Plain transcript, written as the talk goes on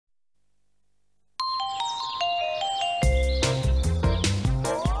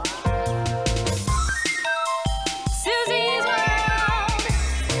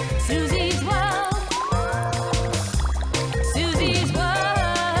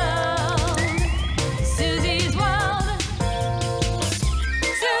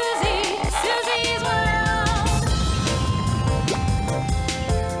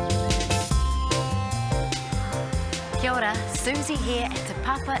here at Te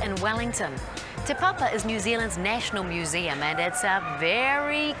Papa in Wellington. Te Papa is New Zealand's national museum and it's a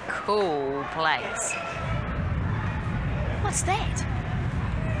very cool place. What's that?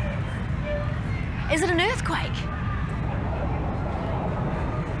 Is it an earthquake?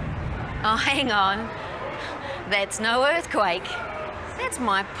 Oh, hang on. That's no earthquake. That's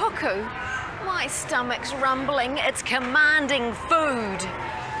my puku. My stomach's rumbling. It's commanding food.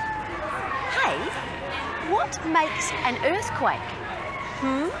 Hey, what makes an earthquake?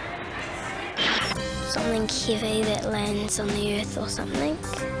 Something heavy that lands on the earth or something.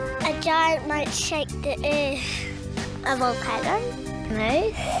 A giant might shake the earth. A volcano.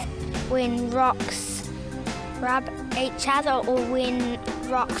 Move. When rocks rub each other or when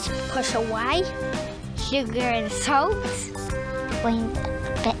rocks push away. Sugar and salt. When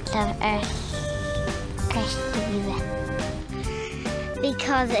bits of earth crash together.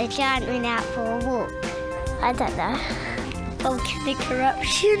 Because a giant went out for a walk. I don't know. Volcanic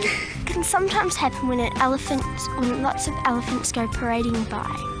eruption. Can sometimes happen when lots of elephants go parading by.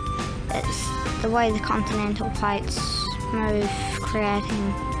 It's the way the continental plates move,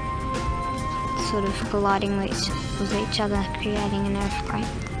 creating sort of colliding with each other, creating an earthquake.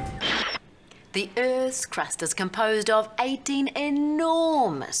 The Earth's crust is composed of 18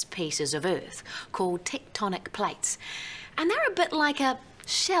 enormous pieces of earth called tectonic plates. And they're a bit like a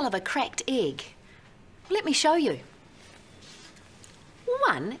shell of a cracked egg. Let me show you.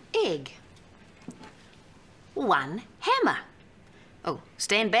 One egg. One hammer. Oh,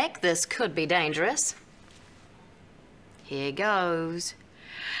 stand back, this could be dangerous. Here goes.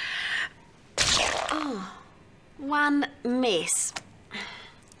 Oh, one mess.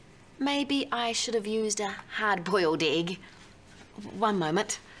 Maybe I should have used a hard-boiled egg. One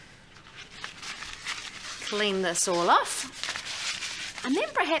moment. Clean this all off. And then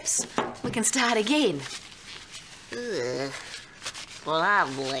perhaps we can start again. Ugh,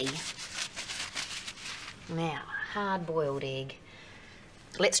 lovely. Now, hard-boiled egg.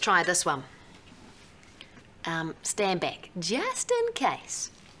 Let's try this one. Stand back, just in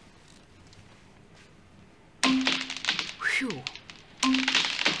case. Phew.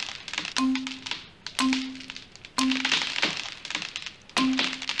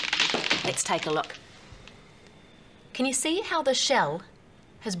 Let's take a look. Can you see how the shell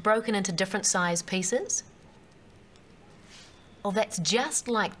has broken into different size pieces? Well, that's just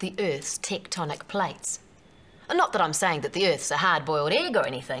like the Earth's tectonic plates. Not that I'm saying that the Earth's a hard-boiled egg or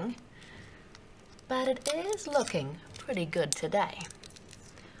anything, but it is looking pretty good today.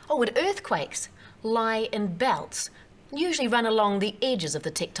 Oh, and earthquakes lie in belts, usually run along the edges of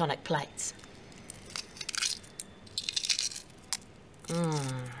the tectonic plates.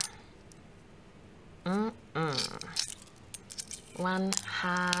 One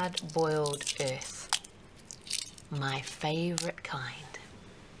hard-boiled earth. My favourite kind.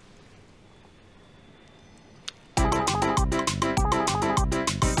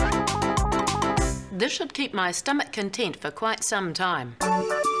 This should keep my stomach content for quite some time.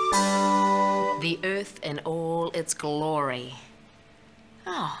 The earth in all its glory.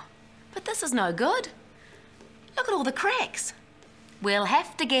 Oh, but this is no good. Look at all the cracks. We'll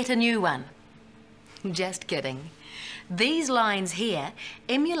have to get a new one. Just kidding. These lines here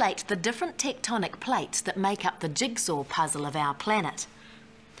emulate the different tectonic plates that make up the jigsaw puzzle of our planet.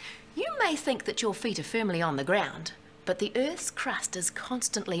 You may think that your feet are firmly on the ground, but the Earth's crust is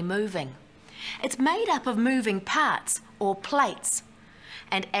constantly moving. It's made up of moving parts, or plates.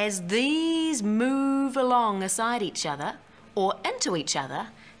 And as these move along beside each other, or into each other,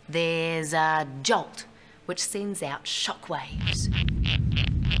 there's a jolt, which sends out shock waves.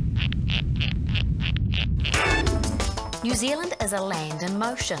 New Zealand is a land in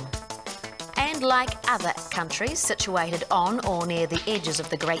motion. And like other countries situated on or near the edges of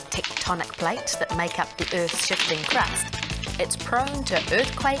the great tectonic plates that make up the Earth's shifting crust, it's prone to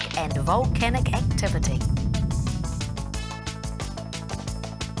earthquake and volcanic activity.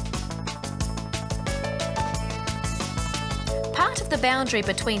 Part of the boundary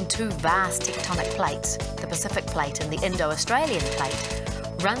between two vast tectonic plates, the Pacific Plate and the Indo-Australian Plate,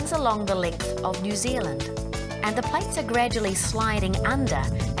 runs along the length of New Zealand, and the plates are gradually sliding under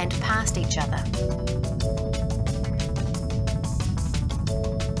and past each other.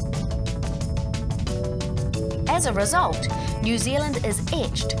 As a result, New Zealand is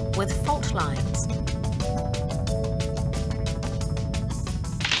etched with fault lines.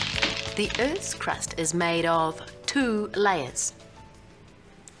 The Earth's crust is made of two layers.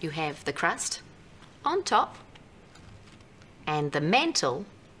 You have the crust on top and the mantle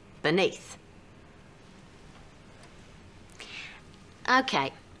beneath.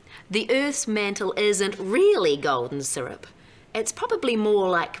 Okay, the Earth's mantle isn't really golden syrup. It's probably more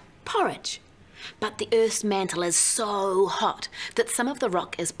like porridge. But the Earth's mantle is so hot that some of the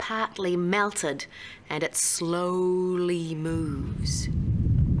rock is partly melted and it slowly moves.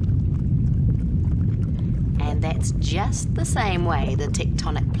 And that's just the same way the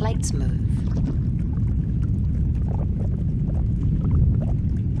tectonic plates move.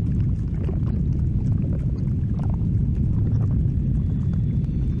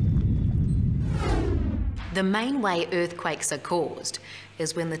 The main way earthquakes are caused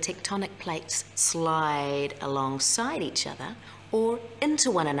is when the tectonic plates slide alongside each other or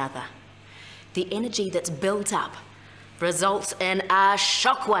into one another. The energy that's built up results in a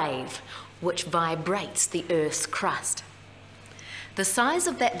shockwave, which vibrates the Earth's crust. The size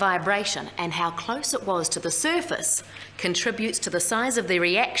of that vibration and how close it was to the surface contributes to the size of the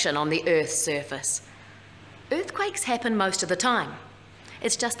reaction on the Earth's surface. Earthquakes happen most of the time.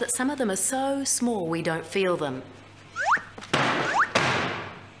 It's just that some of them are so small we don't feel them.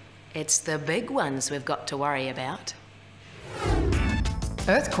 It's the big ones we've got to worry about.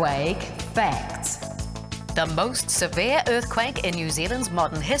 Earthquake facts. The most severe earthquake in New Zealand's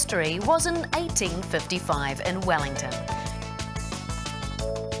modern history was in 1855 in Wellington.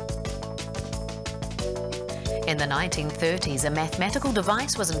 In the 1930s, a mathematical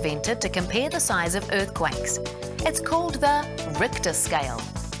device was invented to compare the size of earthquakes. It's called the Richter scale.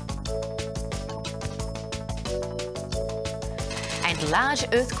 And large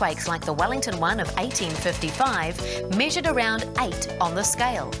earthquakes like the Wellington one of 1855 measured around 8 on the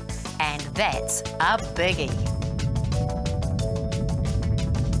scale. And that's a biggie.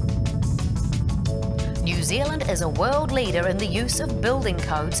 New Zealand is a world leader in the use of building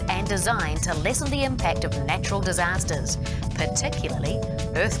codes and design to lessen the impact of natural disasters, particularly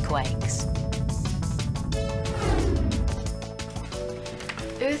earthquakes.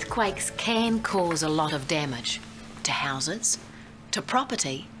 Earthquakes can cause a lot of damage to houses, to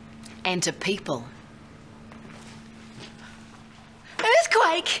property, and to people.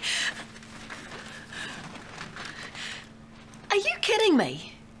 Earthquake! Are you kidding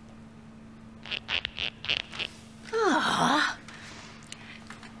me? Ah.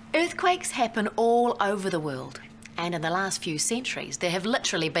 Earthquakes happen all over the world, and in the last few centuries there have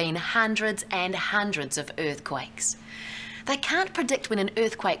literally been hundreds and hundreds of earthquakes. They can't predict when an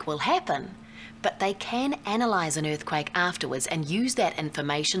earthquake will happen, but they can analyse an earthquake afterwards and use that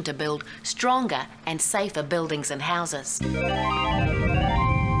information to build stronger and safer buildings and houses.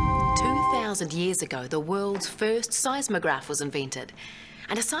 2,000 years ago, the world's first seismograph was invented.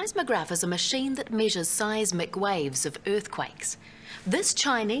 And a seismograph is a machine that measures seismic waves of earthquakes. This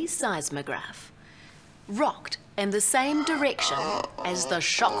Chinese seismograph rocked in the same direction as the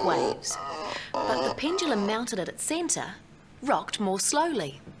shock waves, but the pendulum mounted at its centre rocked more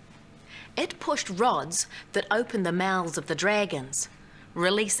slowly. It pushed rods that opened the mouths of the dragons,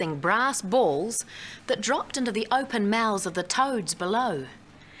 releasing brass balls that dropped into the open mouths of the toads below.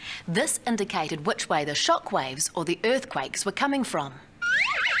 This indicated which way the shock waves or the earthquakes were coming from.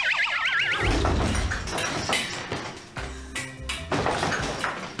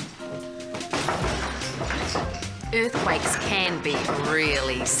 Earthquakes can be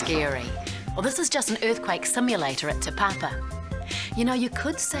really scary. Well, this is just an earthquake simulator at Te Papa. You know, you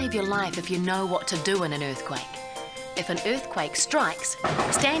could save your life if you know what to do in an earthquake. If an earthquake strikes,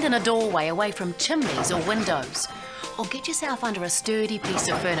 stand in a doorway away from chimneys or windows, or get yourself under a sturdy piece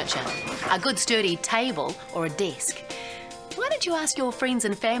of furniture, a good sturdy table or a desk. Why don't you ask your friends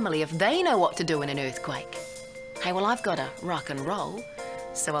and family if they know what to do in an earthquake? Hey, well, I've got to rock and roll,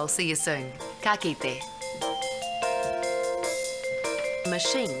 so I'll see you soon. Ka kite.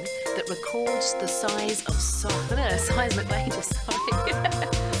 Machine that records the size of seismic waves, sorry.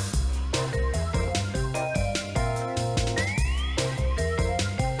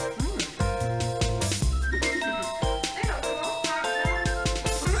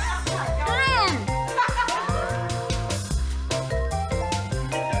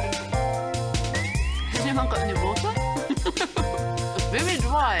 Has anyone got any water? It's very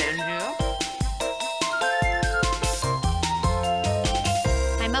dry in here.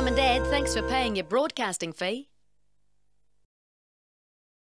 Mum and Dad, thanks for paying your broadcasting fee.